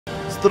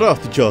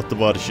Здравствуйте,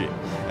 товарищи,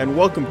 and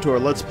welcome to our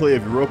Let's Play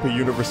of Europa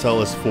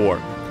Universalis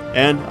IV.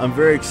 And I'm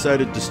very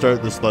excited to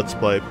start this Let's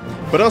Play,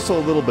 but also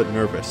a little bit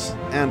nervous.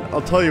 And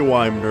I'll tell you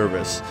why I'm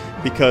nervous.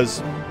 Because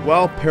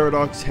while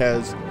Paradox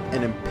has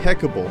an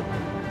impeccable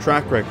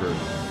track record,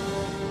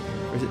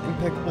 or is it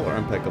impeccable or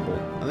impeccable?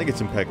 I think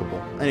it's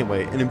impeccable.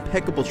 Anyway, an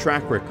impeccable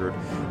track record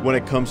when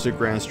it comes to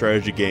grand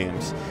strategy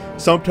games.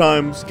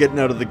 Sometimes, getting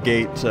out of the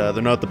gate,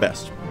 they're not the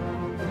best.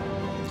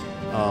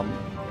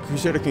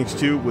 Crusader Kings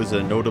 2 was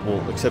a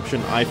notable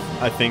exception. I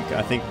think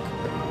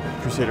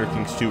Crusader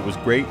Kings 2 was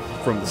great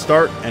from the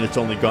start, and it's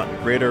only gotten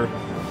greater.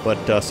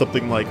 But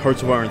something like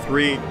Hearts of Iron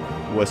 3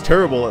 was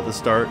terrible at the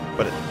start,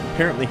 but it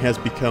apparently has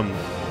become,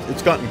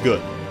 it's gotten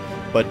good.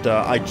 But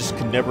I just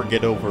could never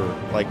get over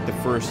like the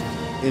first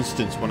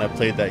instance when I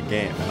played that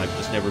game, and I've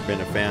just never been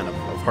a fan of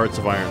Hearts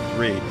of Iron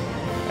 3.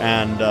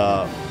 And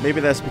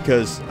maybe that's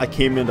because I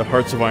came into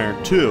Hearts of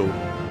Iron 2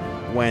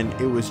 when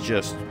it was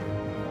just,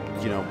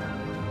 you know,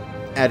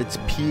 at its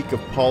peak of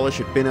polish.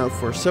 It'd been out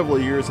for several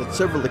years, had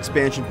several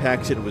expansion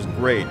packs, it was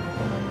great.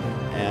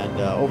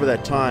 And over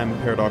that time,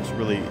 Paradox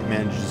really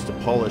manages to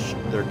polish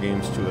their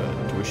games to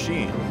a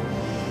sheen.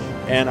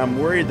 And I'm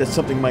worried that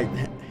something might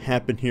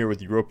happen here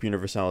with Europa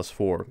Universalis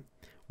IV,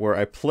 where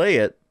I play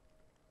it,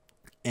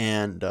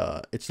 and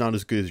it's not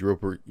as good as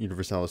Europa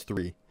Universalis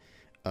III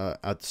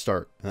at the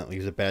start. And that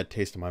leaves a bad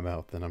taste in my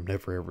mouth, and I'm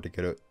never ever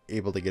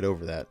able to get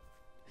over that.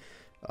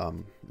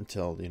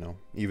 Until, you know,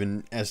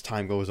 even as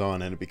time goes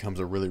on and it becomes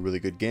a really, really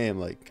good game,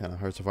 like kind of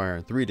Hearts of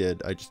Iron 3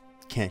 did, I just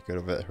can't get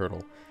over that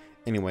hurdle.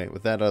 Anyway,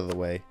 with that out of the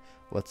way,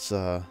 let's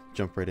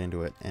jump right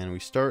into it. And we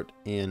start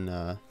in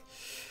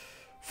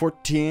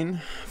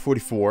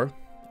 1444,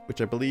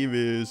 which I believe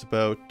is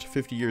about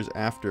 50 years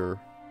after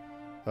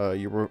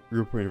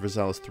Europa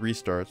Universalis 3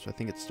 starts. I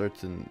think it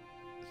starts in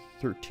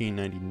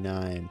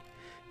 1399,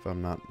 if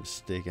I'm not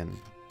mistaken.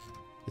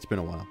 It's been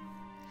a while.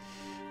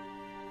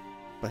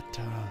 But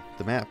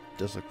the map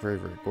does look very,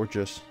 very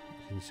gorgeous.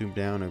 You can zoom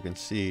down and you can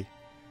see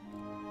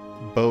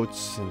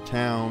boats and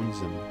towns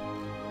and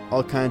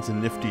all kinds of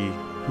nifty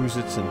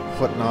whoosits and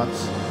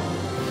whatnots.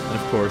 And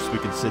of course, we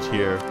can sit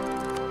here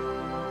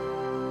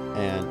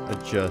and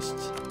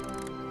adjust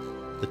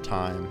the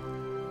time,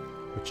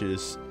 which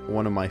is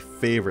one of my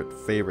favorite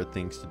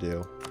things to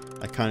do.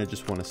 I kind of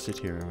just want to sit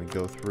here and we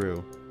go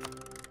through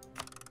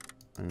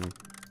and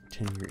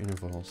 10-year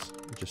intervals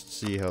and just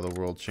see how the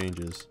world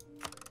changes.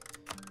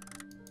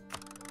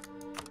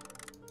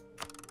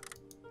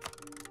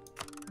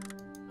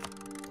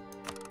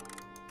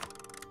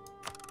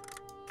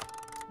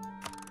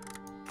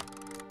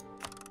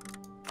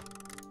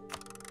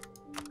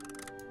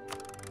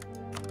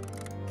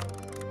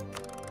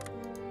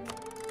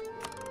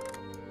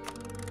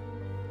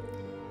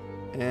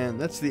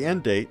 And that's the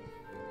end date.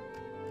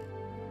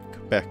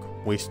 Quebec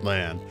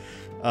Wasteland,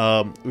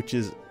 which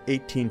is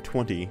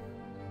 1820.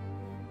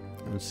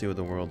 Let's see what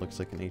the world looks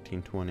like in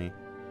 1820.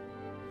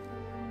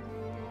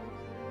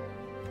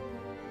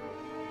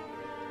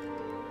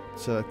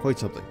 It's quite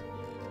something.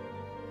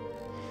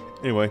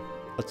 Anyway,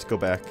 let's go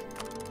back.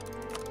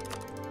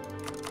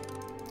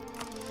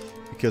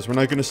 Because we're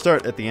not going to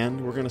start at the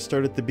end, we're going to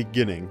start at the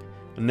beginning.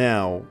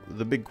 Now,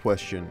 the big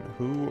question,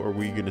 who are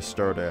we going to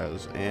start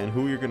as? And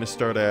who you're going to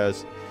start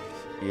as,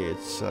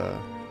 it's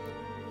a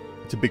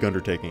big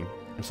undertaking.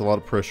 It's a lot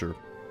of pressure.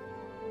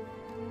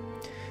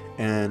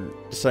 And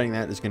deciding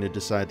that is going to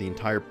decide the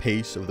entire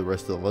pace of the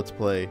rest of the Let's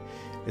Play.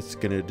 It's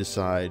going to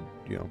decide,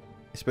 you know,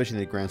 especially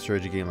in a grand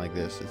strategy game like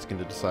this, it's going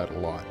to decide a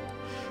lot.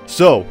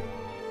 So,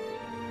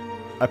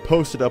 I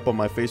posted up on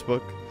my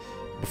Facebook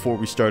before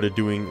we started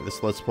doing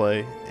this Let's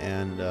Play,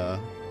 and I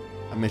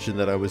mentioned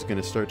that I was going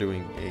to start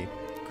doing a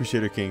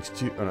Crusader Kings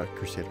 2, not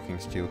Crusader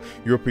Kings 2,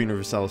 Europa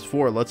Universalis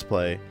IV Let's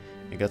Play,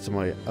 and got some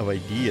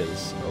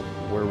ideas of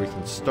where we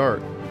can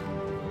start.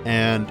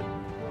 And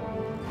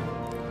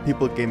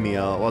people gave me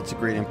lots of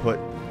great input,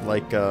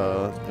 like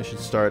I should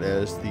start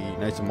as the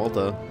Knights of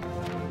Malta,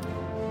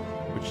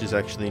 which is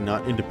actually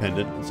not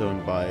independent, it's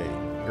owned by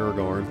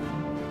Aragorn.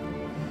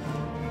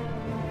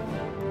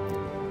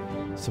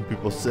 Some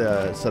people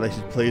said I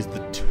should play as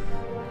the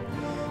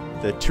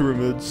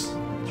Tirumuds,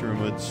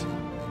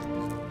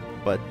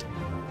 but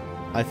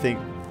I think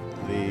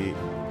the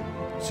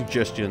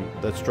suggestion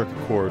that struck a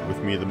chord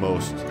with me the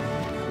most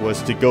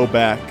was to go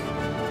back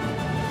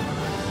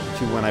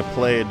to when I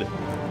played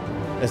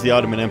as the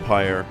Ottoman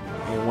Empire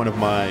in one of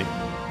my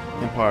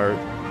Empire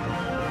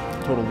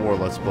Total War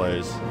Let's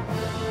Plays,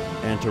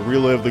 and to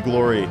relive the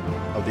glory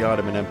of the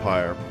Ottoman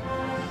Empire.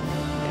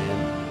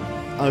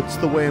 And that's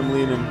the way I'm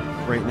leaning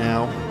right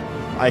now.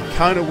 I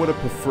kind of would have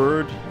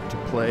preferred to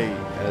play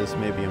as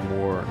maybe a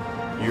more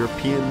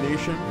European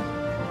nation,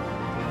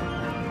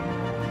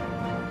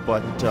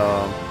 but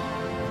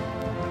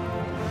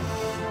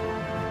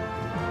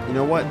you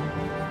know what?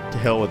 To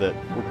hell with it.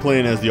 We're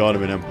playing as the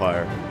Ottoman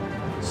Empire,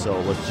 so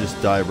let's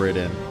just dive right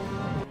in.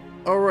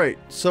 Alright,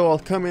 so I'll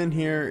come in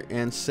here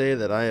and say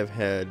that I have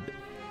had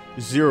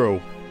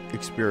zero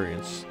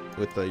experience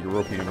with the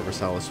Europa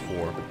Universalis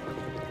IV.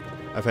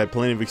 I've had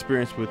plenty of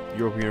experience with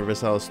Europa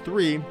Universalis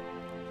 3,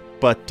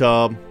 But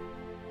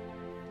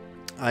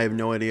I have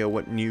no idea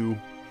what new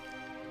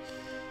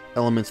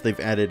elements they've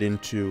added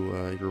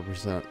into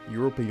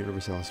Europa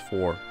Universalis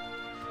IV.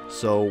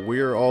 So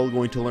we're all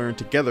going to learn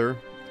together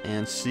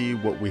and see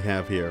what we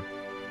have here.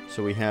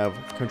 So we have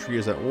country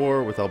is at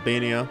war with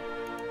Albania.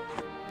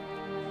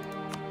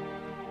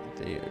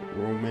 The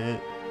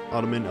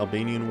Ottoman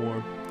Albanian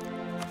War.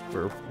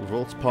 Where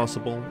revolts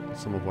possible in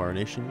some of our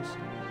nations.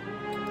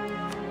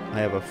 I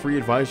have a free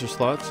advisor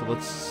slot, so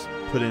let's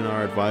put in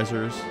our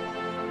advisors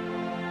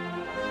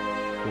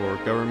for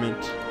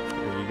government.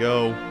 There you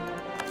go.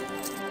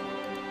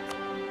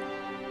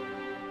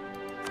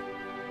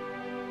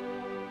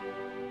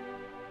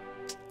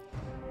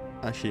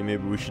 Actually,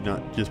 maybe we should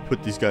not just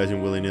put these guys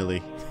in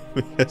willy-nilly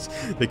because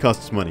they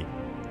cost us money.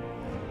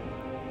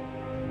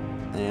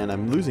 And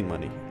I'm losing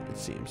money, it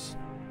seems.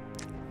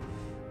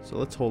 So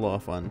let's hold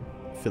off on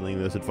filling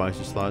those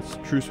advisor slots.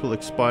 Truce will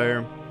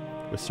expire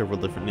with several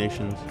different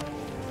nations.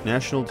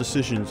 National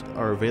decisions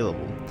are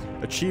available.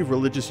 Achieve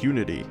religious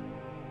unity.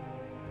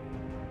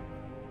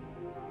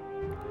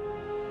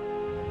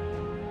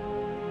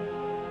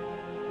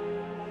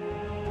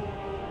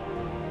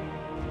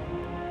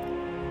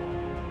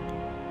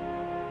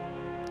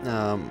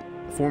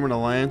 Form an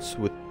alliance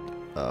with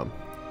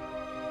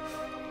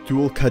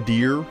Dual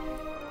Qadir.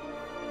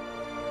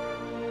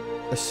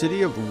 A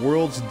city of the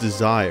world's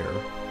desire.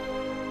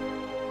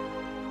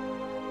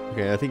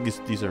 Okay, I think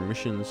these are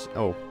missions.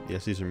 Oh,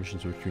 yes, these are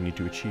missions which we need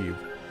to achieve.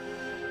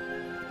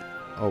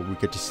 Oh, we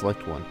get to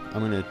select one. I'm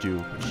going to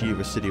do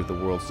achieve a city of the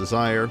world's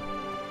desire,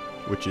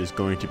 which is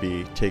going to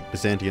be take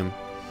Byzantium.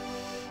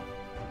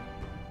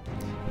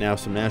 Now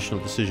some national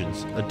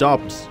decisions.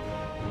 Adopt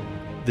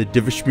the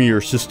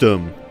Divishmir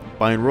system.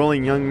 By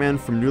enrolling young men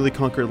from newly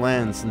conquered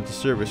lands into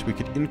service, we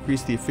could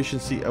increase the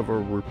efficiency of our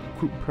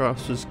recruit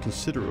process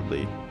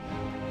considerably.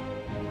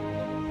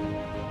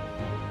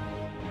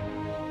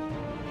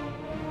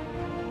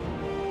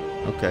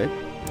 Okay.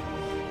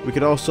 We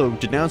could also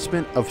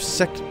denouncement of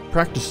sect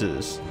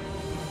practices,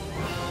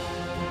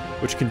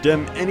 which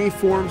condemn any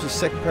forms of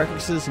sect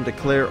practices and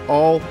declare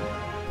all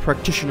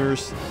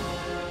practitioners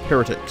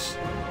heretics.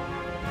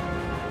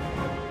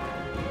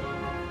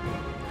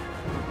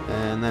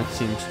 And that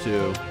seems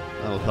to...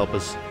 that'll help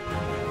us.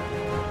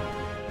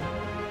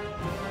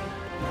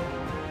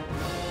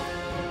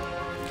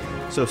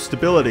 So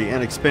stability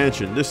and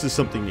expansion. This is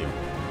something new.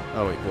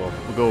 Oh wait, well,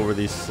 we'll go over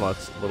these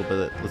slots a little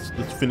bit.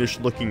 Let's finish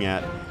looking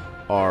at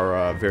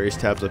our various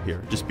tabs up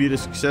here. Disputed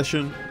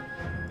succession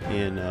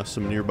in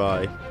some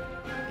nearby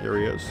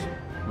areas,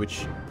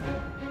 which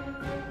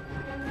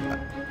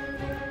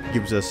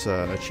gives us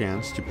a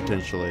chance to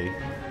potentially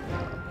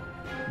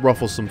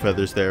ruffle some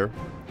feathers there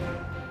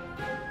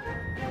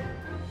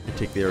and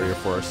take the area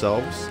for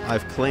ourselves. I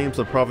have claims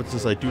on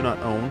provinces I do not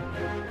own.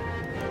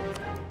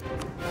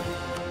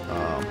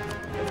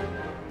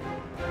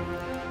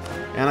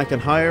 And I can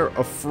hire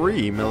a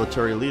free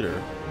military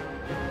leader.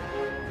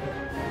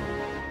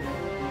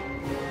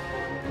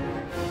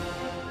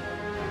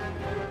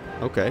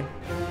 Okay.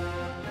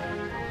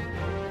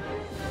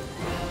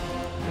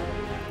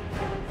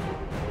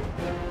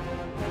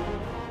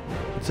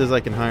 It says I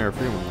can hire a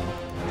free one though.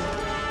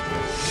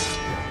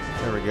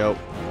 There we go.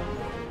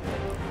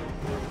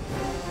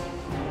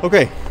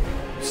 Okay.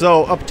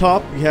 So up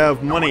top we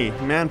have money,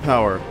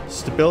 manpower,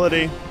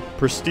 stability,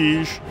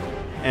 prestige,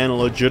 and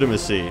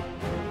legitimacy.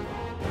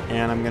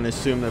 And I'm going to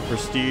assume that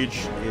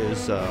prestige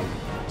is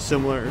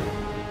similar.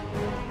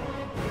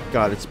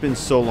 God, it's been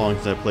so long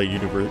since I played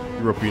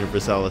Europa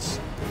Universalis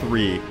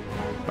 3.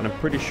 But I'm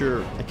pretty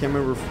sure, I can't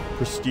remember if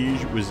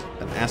prestige was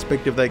an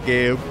aspect of that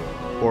game,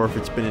 or if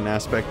it's been an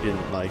aspect in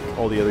like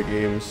all the other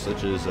games,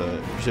 such as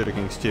Crusader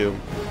Kings 2.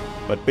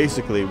 But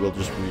basically, we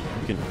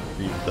can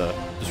read the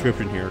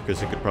description here,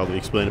 because it could probably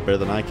explain it better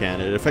than I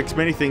can. It affects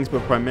many things,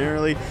 but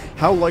primarily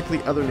how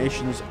likely other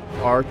nations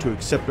are to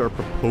accept our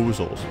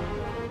proposals.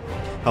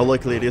 How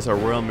likely it is our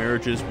royal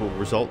marriages will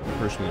result in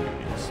personal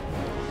unions.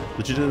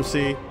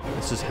 Legitimacy,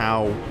 this is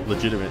how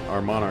legitimate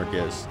our monarch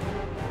is.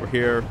 We're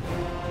here,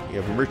 we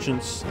have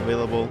merchants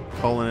available,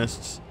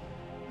 colonists.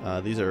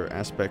 These are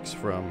aspects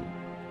from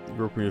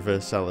Europa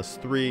Universalis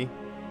 3,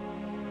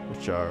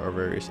 which are our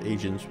various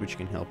agents which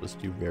can help us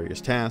do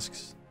various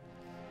tasks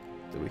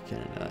that we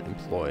can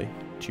employ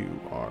to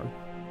our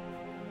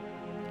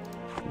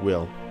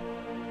will.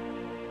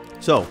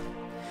 So,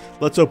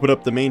 let's open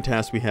up the main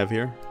task we have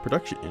here.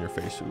 Production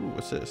interface. Ooh,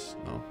 what's this?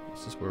 Oh,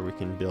 this is where we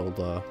can build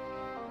our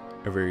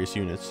various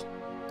units.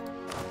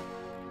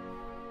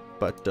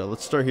 But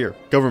let's start here.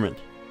 Government.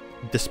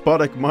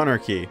 Despotic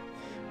monarchy,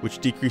 which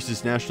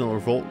decreases national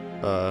revolt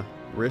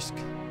risk.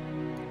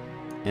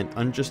 And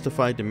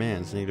unjustified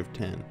demands,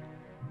 -10.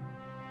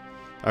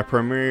 Our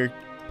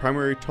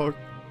primary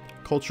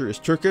culture is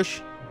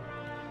Turkish.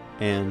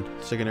 And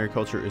secondary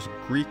culture is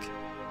Greek.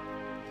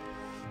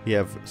 We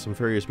have some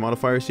various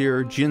modifiers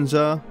here.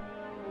 Jinza,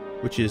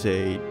 which is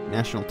a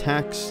national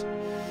tax.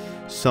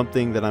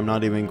 Something that I'm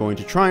not even going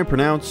to try and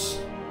pronounce.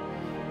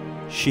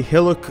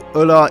 Shihiluk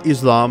Ula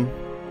Islam,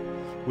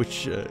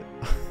 which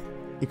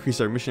increase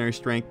our missionary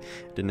strength,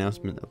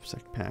 denouncement of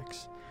sect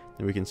pacts.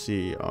 And we can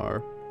see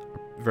our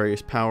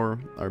various power,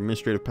 our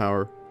administrative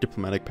power,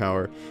 diplomatic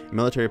power,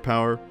 military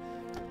power.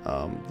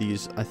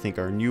 These, I think,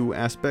 are new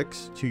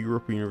aspects to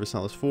Europa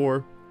Universalis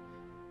IV.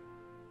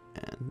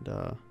 And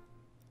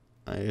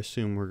I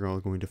assume we're all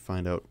going to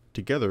find out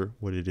together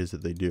what it is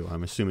that they do.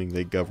 I'm assuming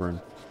they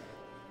govern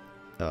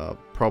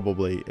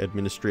probably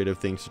administrative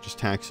things such as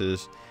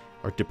taxes,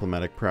 our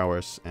diplomatic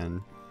prowess,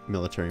 and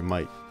military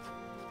might.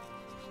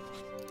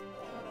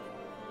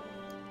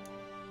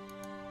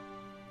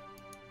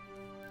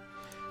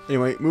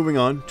 Anyway, moving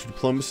on to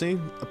diplomacy.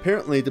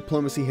 Apparently,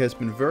 diplomacy has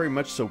been very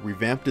much so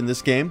revamped in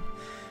this game.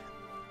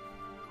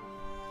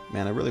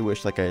 Man, I really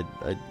wish like I'd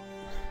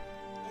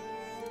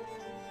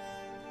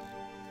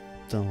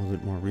done a little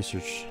bit more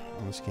research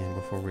on this game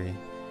before we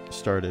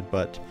started,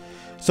 but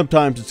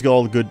sometimes it's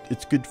all good.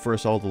 It's good for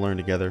us all to learn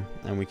together,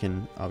 and we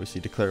can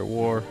obviously declare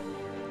war.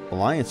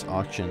 Alliance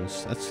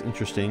auctions. That's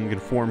interesting. We can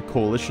form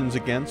coalitions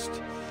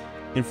against,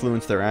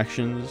 influence their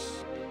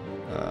actions,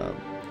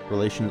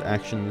 relations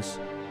actions.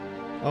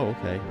 Oh,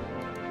 okay.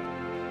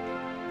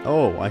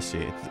 Oh, I see.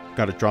 It's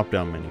got a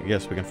drop-down menu.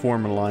 Yes, we can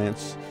form an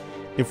alliance,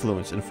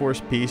 influence,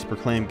 enforce peace,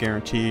 proclaim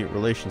guarantee,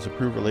 relations,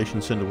 approve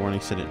relations, send a warning,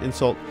 send an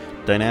insult,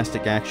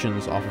 dynastic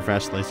actions, offer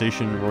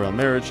vassalization, royal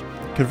marriage,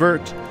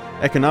 convert,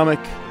 economic,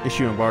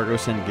 issue embargo,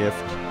 send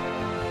gift,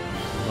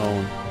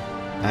 loan,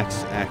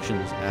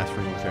 actions, ask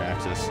for military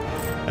access,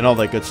 and all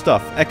that good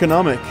stuff.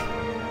 Economic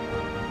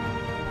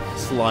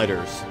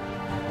sliders.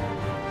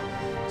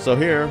 So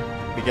here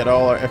we get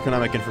all our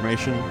economic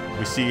information.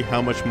 We see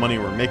how much money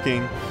we're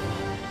making.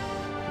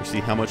 We see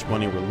how much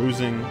money we're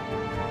losing.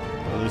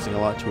 We're losing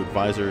a lot to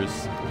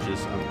advisors, which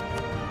is I'm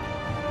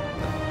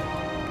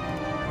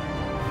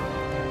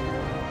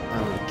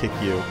gonna kick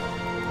you.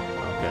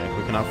 Okay,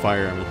 we cannot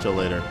fire him until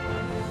later.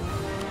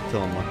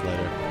 Until a month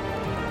later.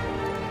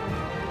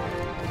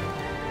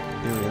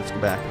 Anyway, let's go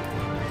back.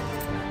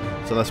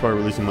 So that's why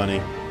we're losing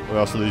money. We're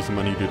also losing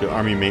money due to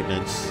army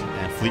maintenance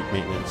and fleet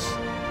maintenance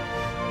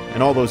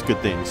and all those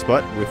good things.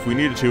 But if we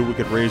needed to, we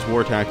could raise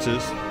war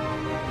taxes,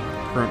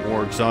 current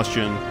war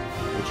exhaustion,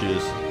 which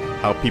is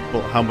how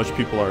much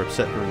people are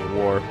upset during the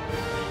war,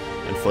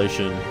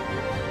 inflation,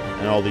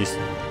 and all these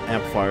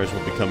amplifiers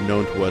will become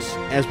known to us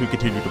as we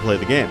continue to play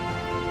the game.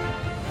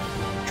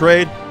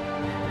 Trade.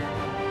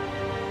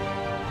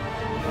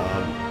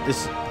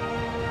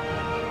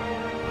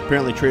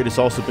 Apparently trade has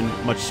also been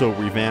much so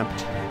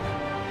revamped,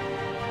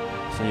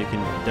 so you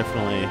can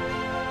definitely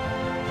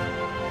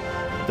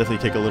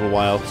take a little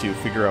while to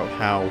figure out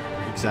how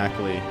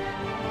exactly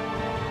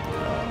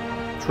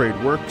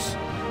trade works.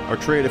 Our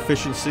trade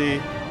efficiency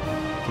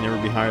can never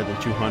be higher than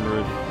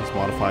 200. It's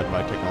modified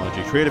by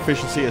technology. Trade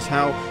efficiency is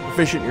how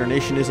efficient your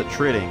nation is at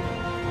trading.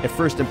 It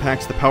first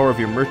impacts the power of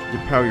your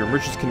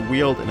merchants can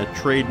wield in a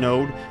trade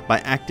node by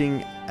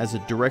acting as a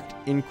direct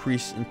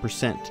increase in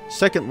percent.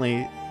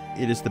 Secondly,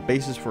 it is the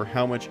basis for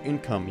how much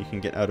income you can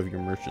get out of your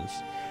merchants.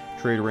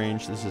 Trade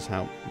range, this is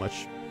how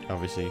much,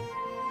 obviously,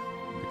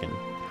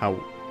 how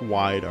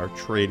wide our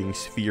trading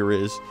sphere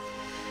is.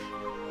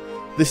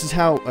 This is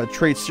how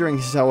trade steering,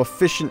 this is how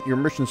efficient your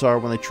merchants are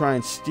when they try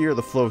and steer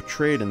the flow of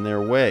trade in their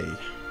way.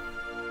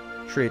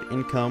 Trade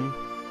income,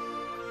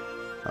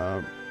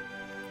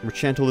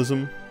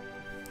 mercantilism,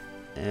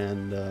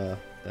 and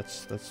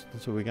that's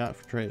what we got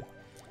for trade.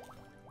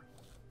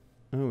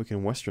 Oh, we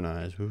can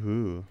westernize,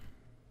 woohoo.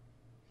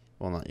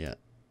 Well, not yet,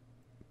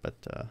 but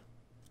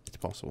it's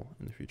possible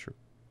in the future.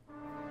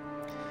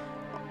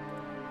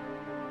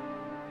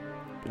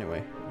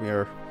 Anyway, we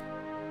are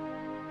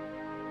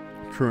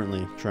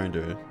currently trying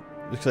to,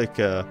 looks like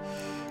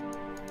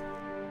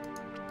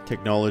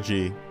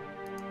technology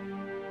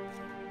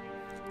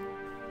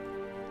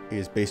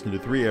is based into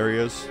 3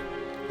 areas: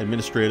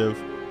 administrative,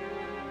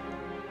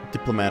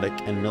 diplomatic,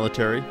 and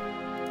military.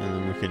 And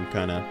then we can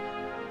kind of,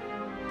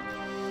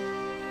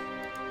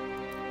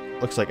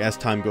 looks like as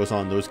time goes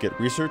on, those get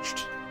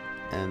researched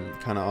and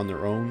kind of on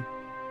their own.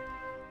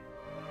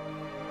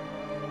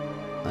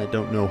 I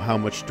don't know how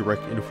much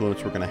direct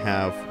influence we're going to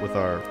have with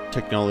our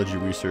technology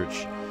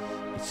research.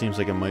 It seems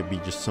like it might be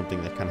just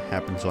something that kind of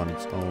happens on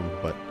its own,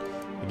 but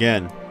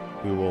again,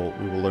 we will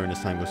learn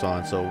as time goes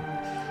on. So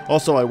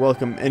also, I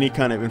welcome any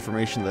kind of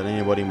information that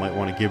anybody might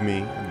want to give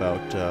me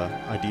about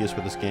ideas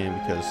for this game,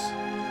 because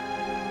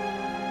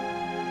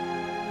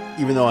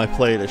even though I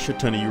played a shit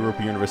ton of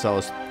Europa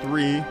Universalis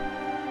 3,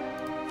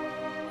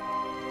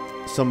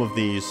 some of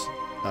these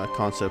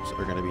concepts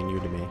are going to be new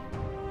to me.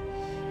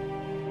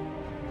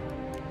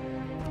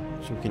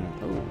 So we can,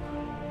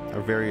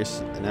 our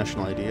various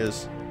national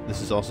ideas,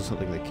 this is also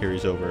something that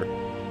carries over.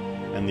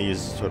 And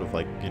these sort of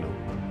like, you know,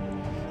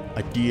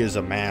 ideas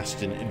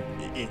amassed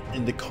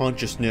in the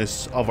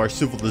consciousness of our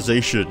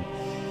civilization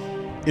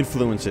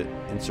influence it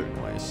in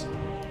certain ways.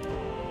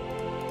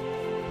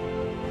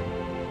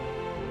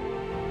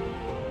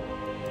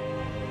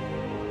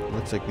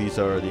 Looks like these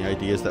are the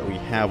ideas that we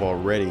have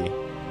already.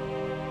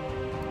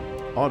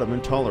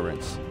 Ottoman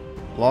tolerance.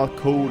 Law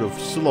Code of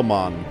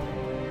Suleiman.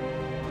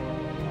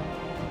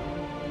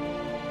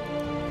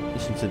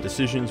 This Regulations and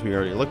decisions we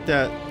already looked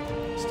at.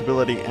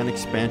 Stability and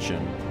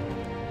expansion.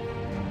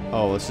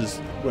 Oh, this is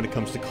when it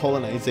comes to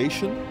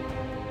colonization.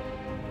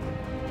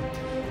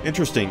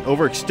 Interesting.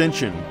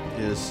 Overextension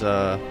is,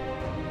 I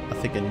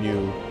think, a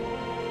new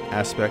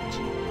aspect.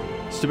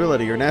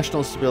 Stability. Your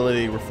national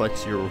stability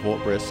reflects your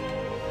revolt risk.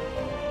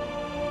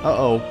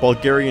 Uh-oh.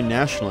 Bulgarian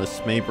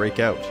nationalists may break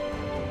out.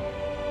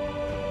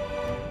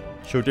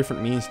 Show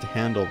different means to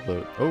handle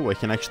the... Oh, I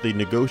can actually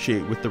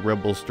negotiate with the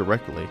rebels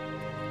directly.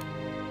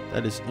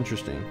 That is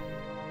interesting.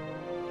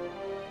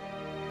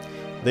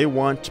 They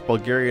want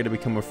Bulgaria to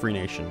become a free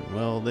nation.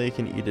 Well, they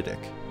can eat a dick.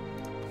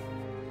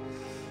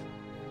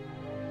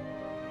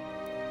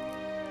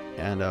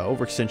 And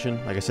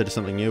overextension, like I said, is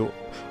something new.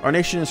 Our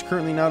nation is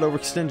currently not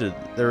overextended.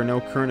 There are no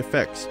current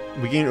effects.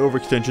 We gain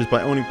overextensions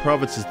by owning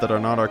provinces that are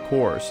not our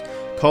cores.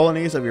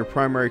 Colonies of your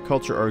primary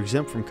culture are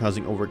exempt from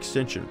causing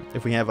overextension.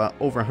 If we have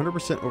over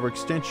 100%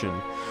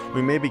 overextension,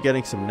 we may be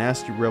getting some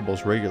nasty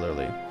rebels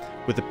regularly,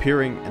 with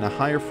appearing in a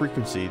higher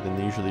frequency than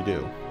they usually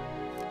do.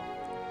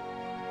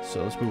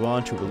 So let's move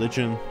on to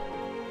religion.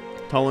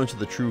 Tolerance of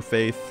the true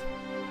faith.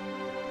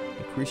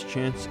 Increased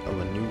chance of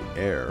a new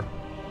heir.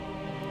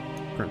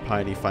 Current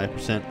piety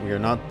 5%. We are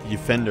not the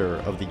defender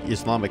of the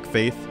Islamic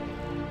faith,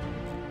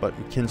 but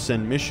we can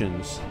send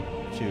missions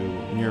to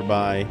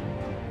nearby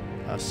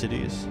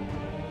cities.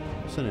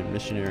 Send a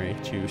missionary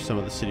to some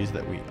of the cities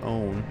that we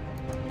own.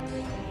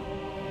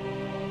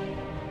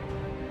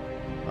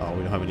 Oh,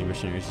 we don't have any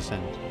missionaries to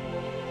send.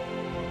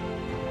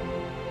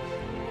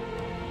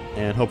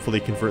 And hopefully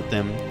convert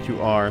them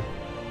to our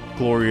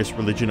glorious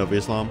religion of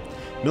Islam.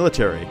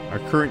 Military. Our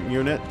current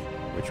unit,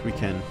 which we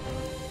can...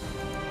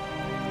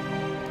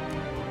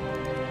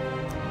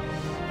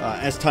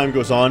 as time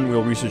goes on,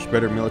 we'll research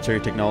better military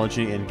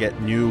technology and get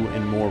new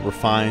and more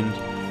refined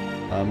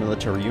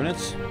military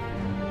units.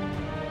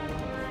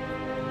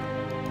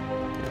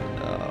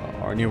 And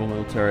our naval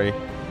military,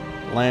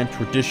 land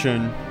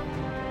tradition,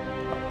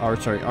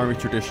 army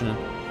tradition,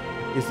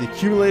 is the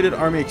accumulated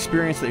army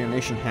experience that your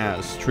nation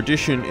has.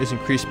 Tradition is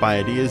increased by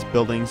ideas,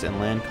 buildings, and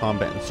land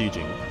combat and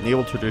sieging.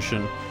 Naval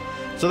tradition.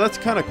 So that's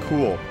kind of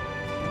cool.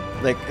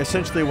 Like,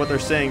 essentially what they're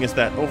saying is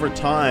that over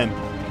time,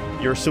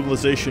 your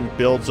civilization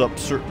builds up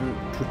certain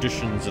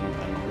traditions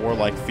and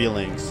warlike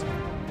feelings.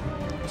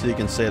 So you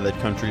can say that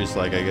countries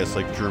like, I guess,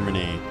 like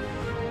Germany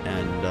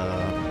and,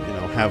 you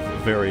know, have a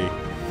very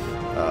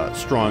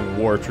strong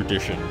war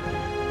tradition.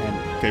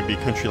 And could be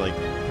a country like,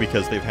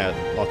 because they've had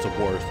lots of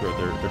wars throughout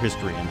their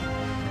history. And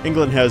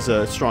England has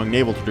a strong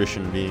naval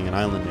tradition, being an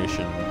island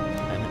nation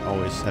and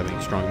always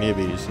having strong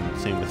navies, and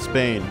same with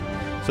Spain.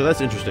 So that's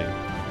interesting.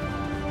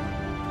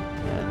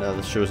 And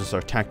this shows us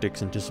our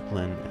tactics and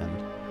discipline and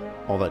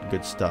all that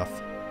good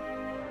stuff.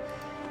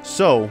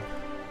 So,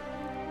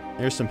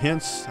 there's some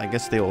hints. I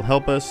guess they will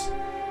help us.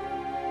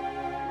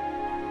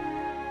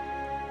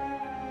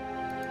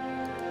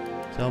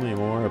 Tell me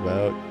more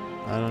about...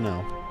 I don't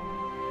know.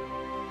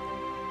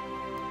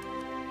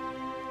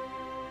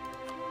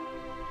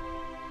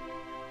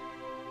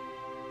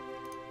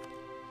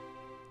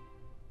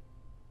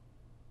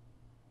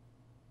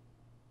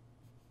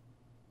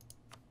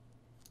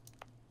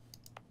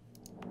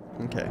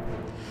 Okay.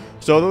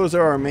 So those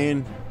are our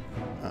main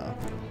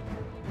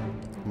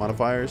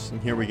modifiers,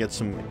 and here we get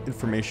some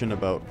information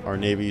about our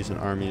navies and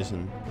armies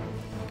and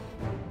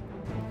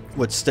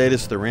what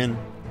status they're in.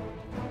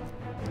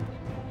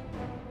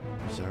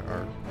 These are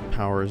our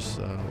powers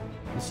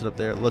listed up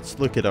there. Let's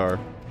look at our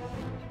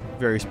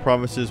various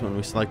provinces when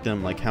we select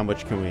them, like how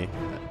much can we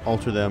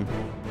alter them.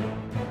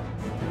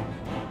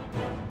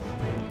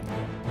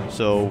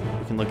 So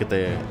we can look at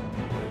the...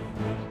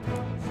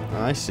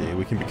 I see.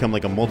 We can become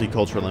like a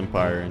multicultural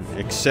empire and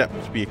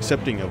be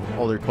accepting of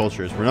other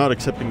cultures. We're not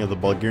accepting of the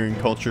Bulgarian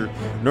culture,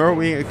 nor are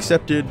we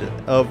accepted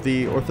of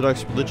the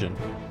Orthodox religion.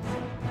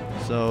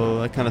 So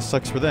that kind of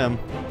sucks for them.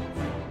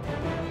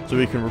 So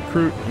we can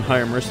recruit and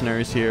hire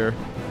mercenaries here.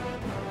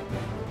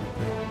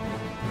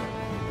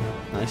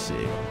 I see.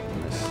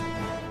 Nice.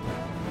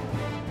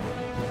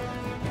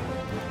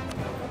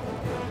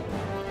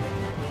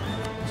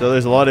 So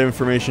there's a lot of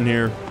information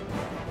here.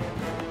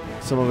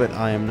 Some of it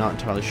I am not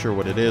entirely sure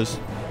what it is.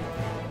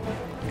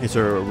 These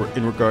are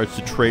in regards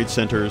to trade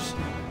centers.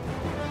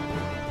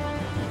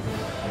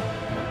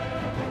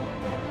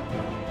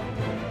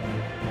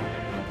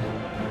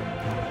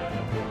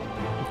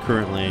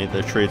 Currently,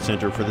 the trade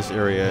center for this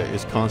area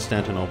is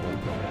Constantinople.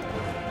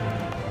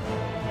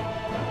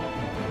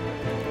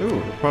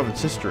 Ooh, the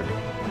province history.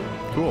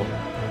 Cool.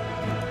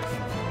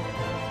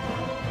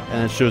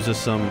 And it shows us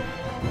some...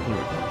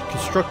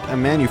 construct a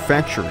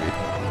manufactory.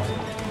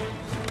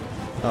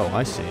 Oh,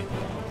 I see.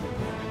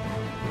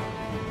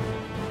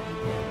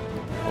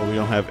 Well, we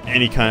don't have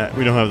any kind of...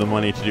 we don't have the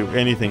money to do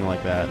anything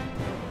like that.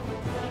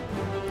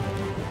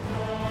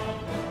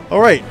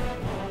 Alright.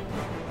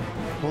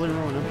 Holy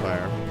Roman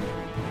Empire.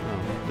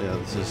 Oh, yeah,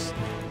 this is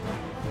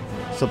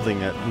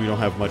something that we don't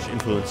have much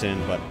influence in,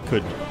 but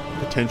could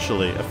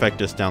potentially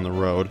affect us down the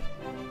road.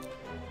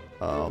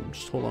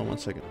 Just hold on one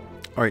second.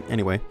 Alright,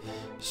 anyway.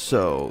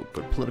 So,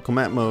 go to political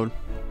map mode.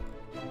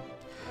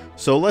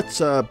 So let's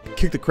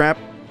kick the crap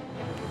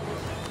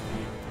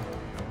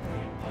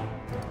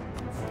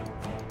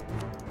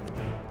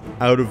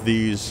out of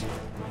these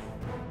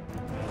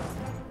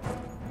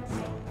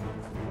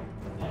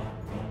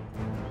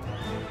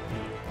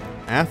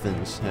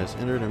Athens has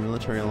entered a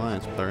military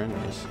alliance with our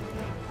enemies.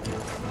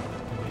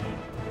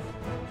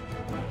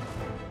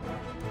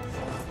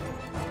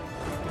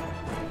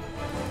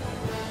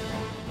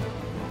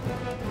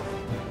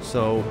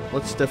 So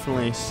let's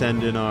definitely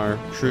send in our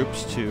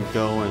troops to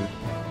go and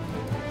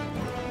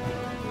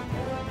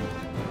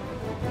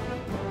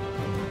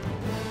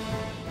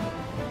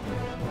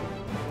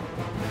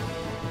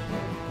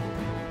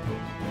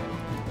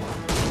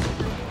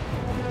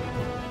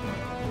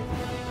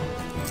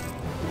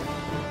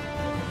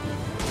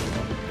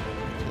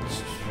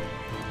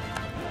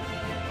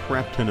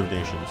crap ton of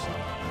nations.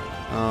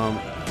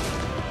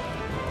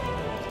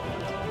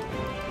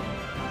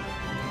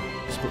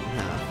 Split in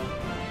half.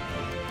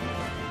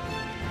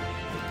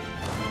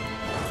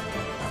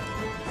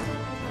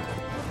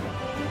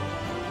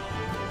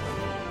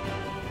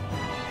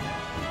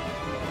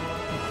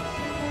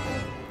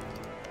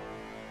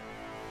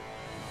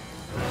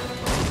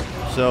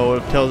 So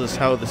it tells us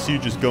how the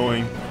siege is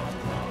going.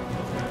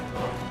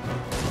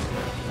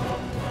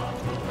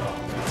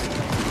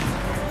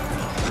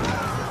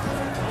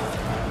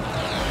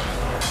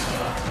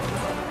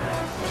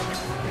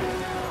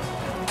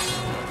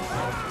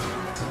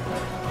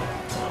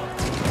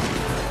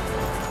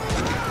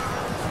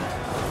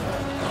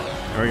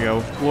 There we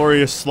go.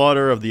 Glorious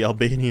slaughter of the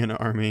Albanian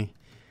army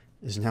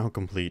is now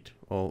complete.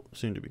 Well,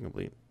 soon to be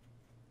complete.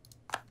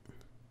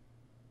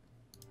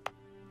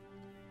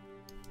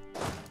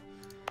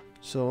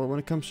 So when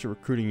it comes to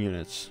recruiting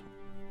units,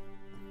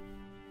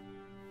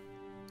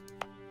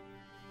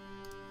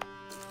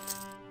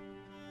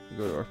 we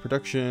go to our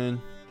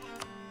production.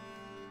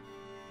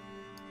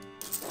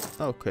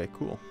 Okay,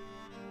 cool.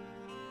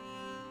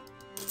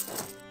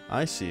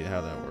 I see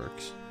how that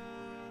works.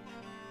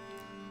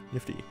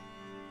 Nifty.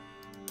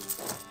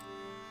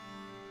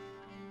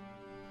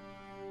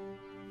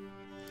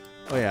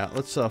 Oh yeah,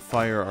 let's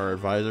fire our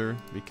advisor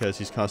because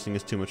he's costing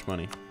us too much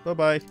money.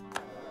 Bye-bye.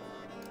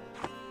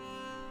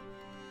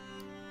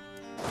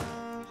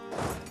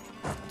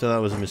 So that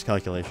was a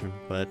miscalculation,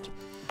 but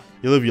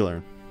you live, you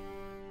learn.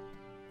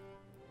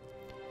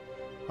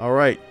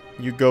 Alright,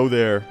 you go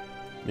there,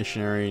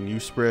 missionary, and you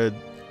spread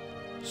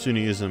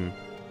Sunniism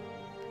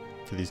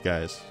to these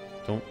guys.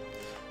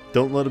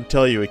 Don't let them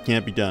tell you it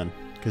can't be done,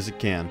 because it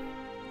can.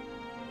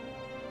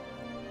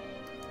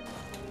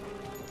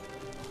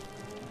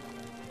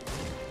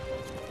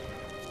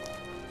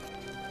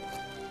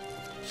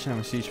 Each time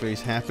a siege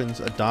phase happens,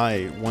 a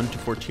die 1 to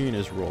 14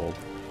 is rolled.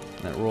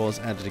 And that roll is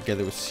added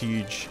together with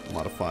siege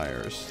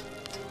modifiers.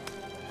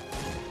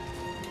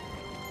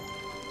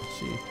 Let's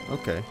see.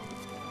 Okay.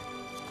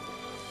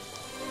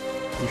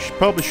 We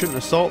probably shouldn't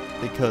assault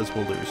because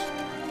we'll lose.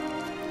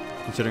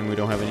 Considering we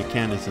don't have any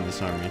cannons in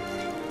this army.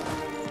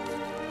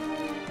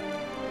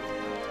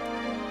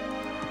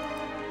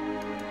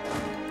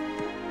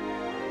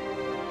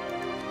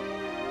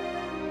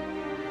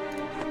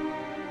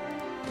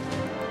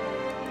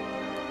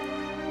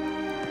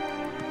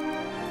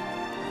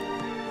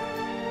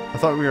 I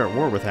thought we were at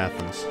war with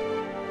Athens.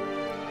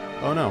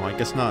 Oh no, I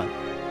guess not.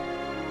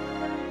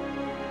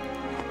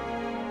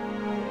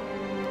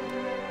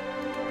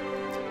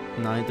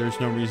 There's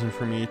no reason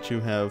for me to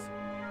have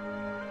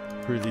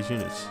recruited these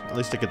units. At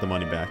least I get the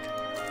money back.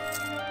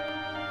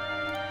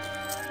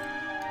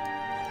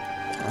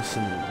 I'll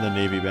send the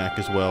Navy back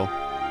as well.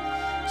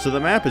 So the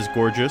map is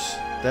gorgeous.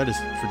 That is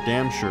for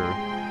damn sure.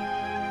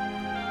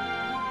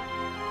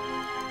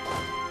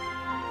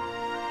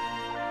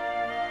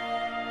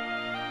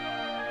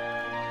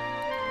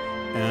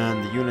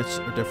 And the units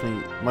are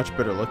definitely much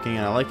better looking,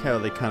 and I like how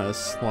they kind of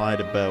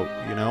slide about,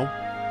 you know?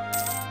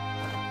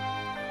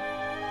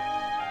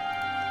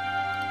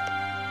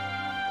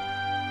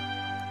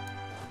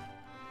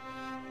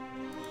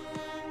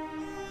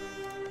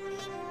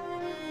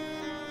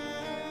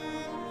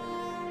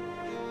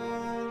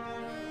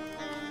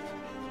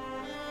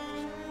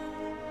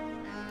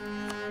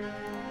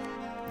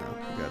 No,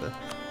 we gotta...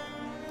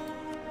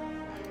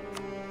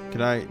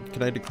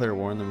 Could I declare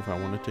war on them if I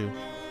wanted to?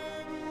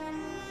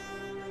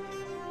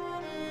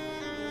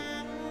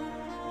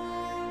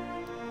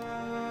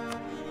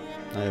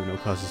 I have no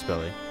casus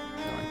belli.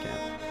 No, I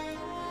can't.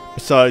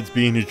 Besides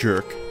being a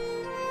jerk.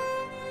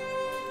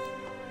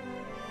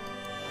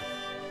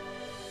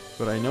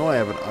 But I know I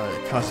have a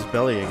casus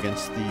belli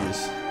against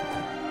these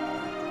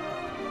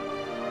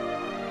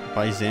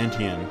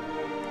Byzantine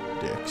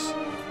dicks.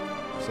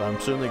 So I'm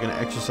certainly going to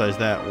exercise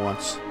that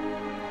once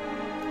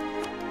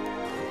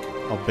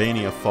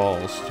Albania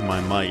falls to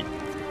my might.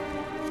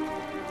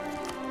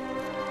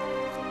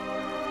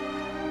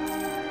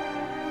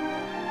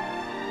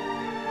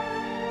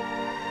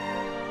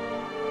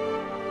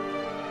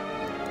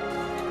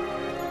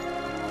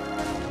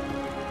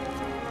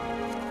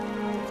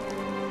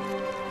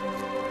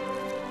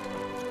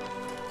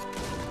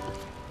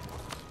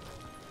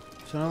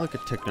 So now look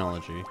at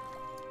technology.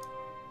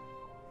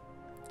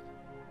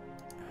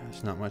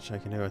 There's not much I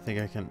can do. I think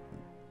I can...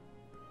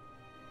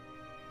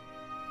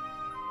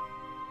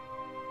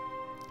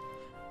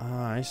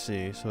 Ah, I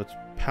see. So it's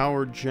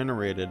power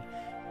generated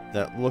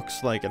that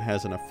looks like it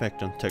has an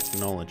effect on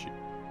technology.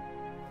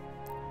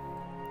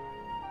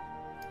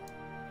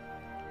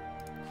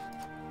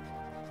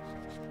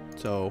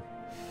 So,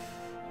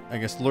 I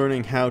guess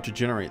learning how to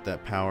generate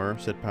that power,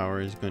 said power,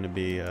 is going to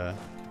be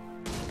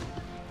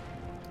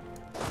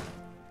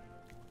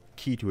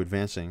key to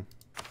advancing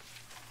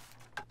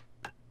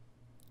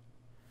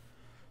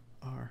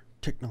our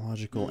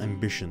technological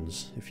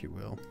ambitions, if you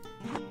will.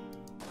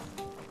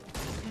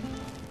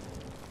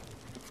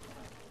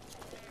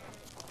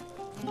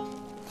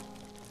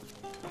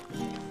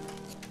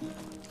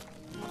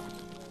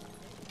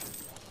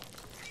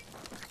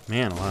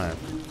 Man alive.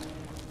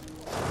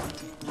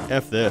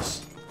 F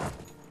this.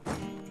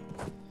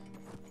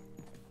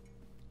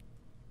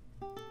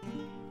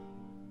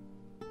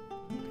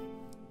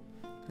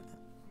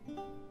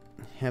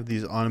 Have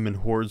these Ottoman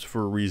hordes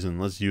for a reason.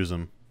 Let's use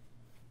them.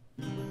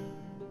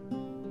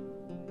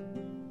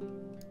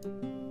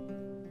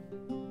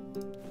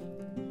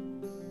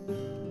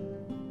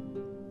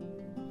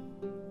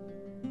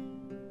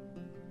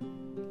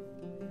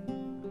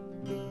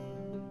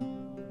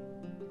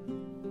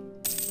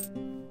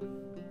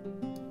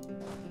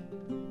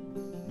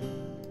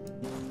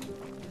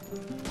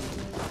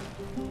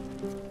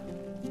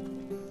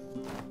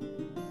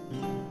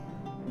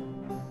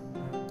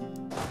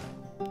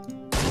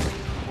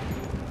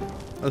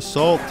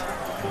 Assault.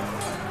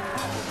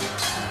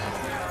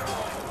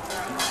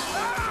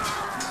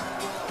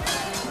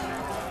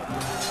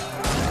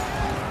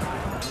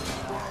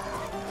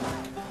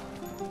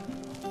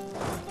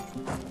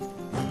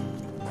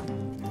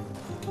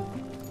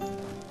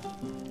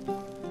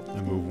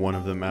 And move one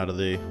of them out of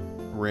the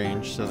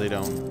range so they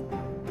don't.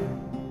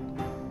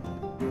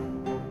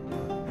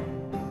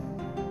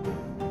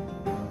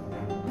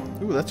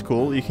 Ooh, that's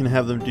cool. You can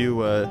have them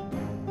do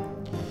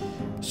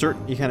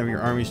you can have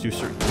your armies do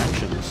certain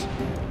actions,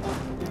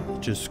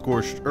 which is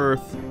scorched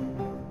earth,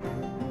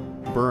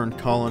 burn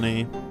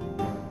colony,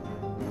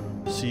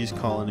 seize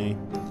colony,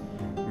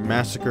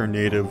 massacre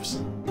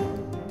natives.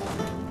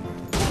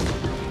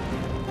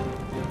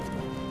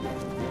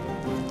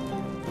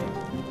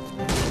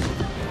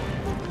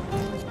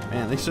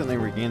 Man, they certainly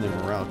regain their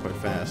morale quite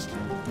fast.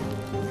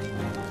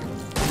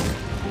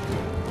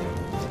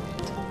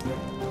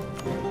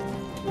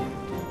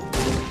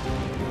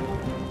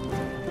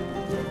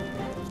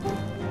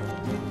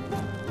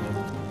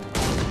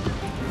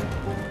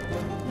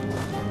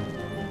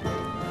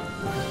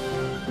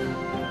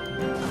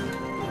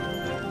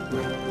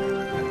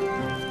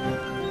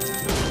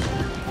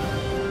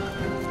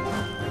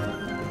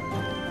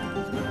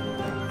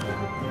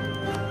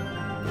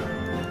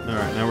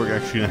 Alright, now we're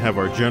actually going to have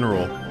our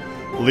general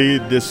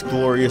lead this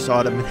glorious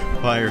Ottoman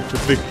Empire to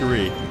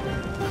victory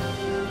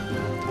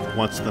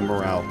once the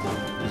morale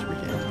is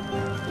regained.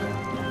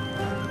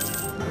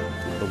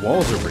 The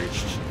walls are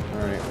breached.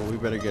 Alright, well we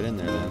better get in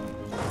there then.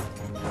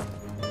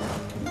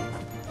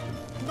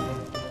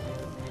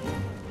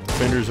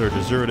 Defenders are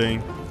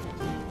deserting.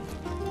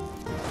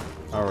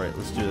 Alright,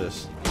 let's do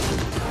this.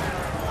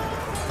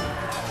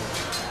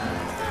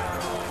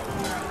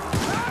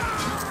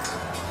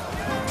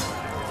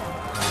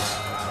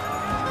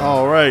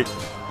 Alright.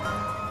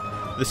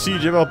 The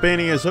siege of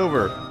Albania is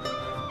over.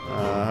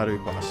 How do we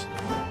boss?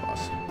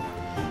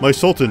 My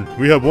Sultan,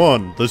 we have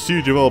won. The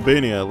siege of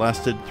Albania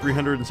lasted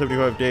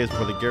 375 days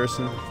before the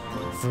garrison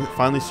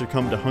finally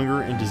succumbed to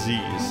hunger and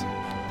disease.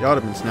 The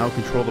Ottomans now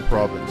control the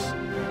province.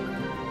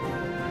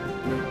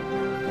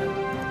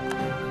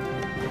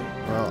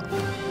 Well...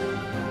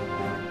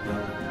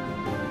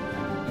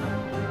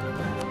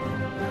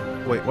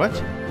 Wait, what?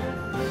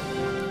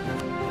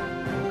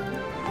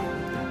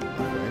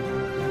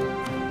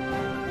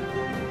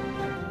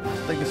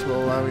 I think this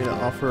will allow me to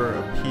offer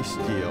a peace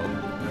deal.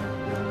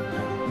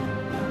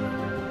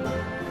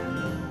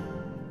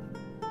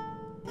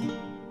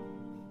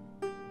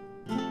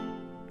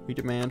 We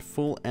demand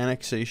full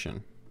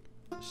annexation.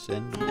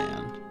 Send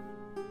demand.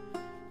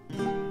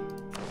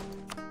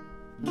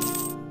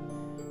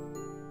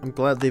 I'm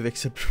glad they've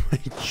accepted my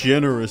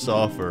generous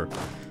offer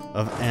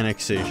of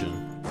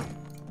annexation.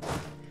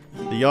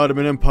 The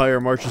Ottoman Empire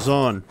marches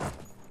on.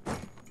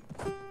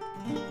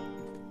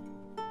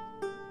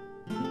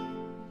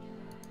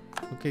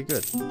 Okay,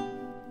 good.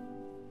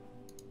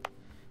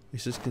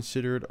 This is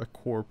considered a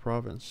core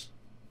province.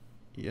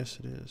 Yes,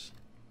 it is.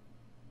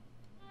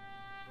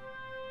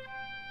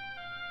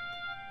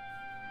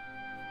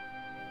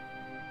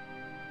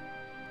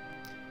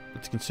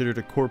 It's considered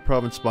a core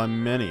province by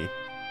many.